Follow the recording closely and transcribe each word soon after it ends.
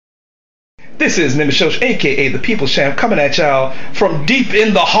This is Nimbus, aka the People's Champ, coming at y'all from deep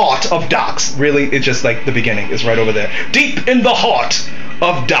in the heart of docks. Really, it's just like the beginning. It's right over there. Deep in the heart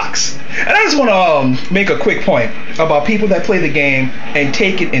of docks. And I just want to make a quick point about people that play the game and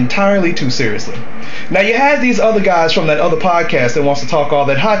take it entirely too seriously. Now, you have these other guys from that other podcast that wants to talk all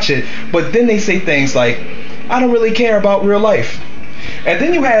that hot shit, but then they say things like, I don't really care about real life. And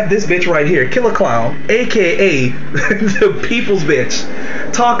then you have this bitch right here, Xkillerclownx, aka the people's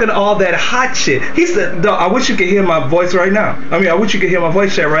bitch, talking all that hot shit. He's I wish you could hear my voice right now. I wish you could hear my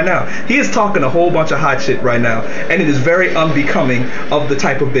voice chat right now. He is talking a whole bunch of hot shit right now, and it is very unbecoming of the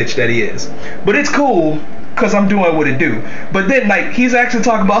type of bitch that he is. But it's cool, because I'm doing what it do. But then, like, he's actually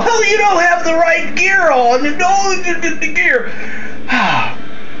talking about, oh, you don't have the right gear on. You know, the gear.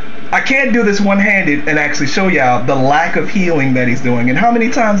 I can't do this one-handed and actually show y'all the lack of healing that he's doing and how many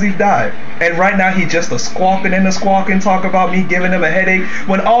times he's died. And right now he's just a squawking, talk about me giving him a headache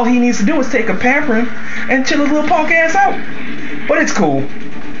when all he needs to do is take a pampering and chill his little punk ass out. But it's cool.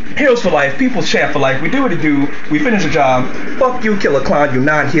 Heroes for life, people's chat for life. We do what it do. We finish the job. Fuck you, Xkillerclownx, you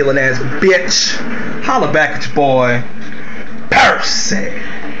non-healing ass bitch. Holla back at your boy, Percy.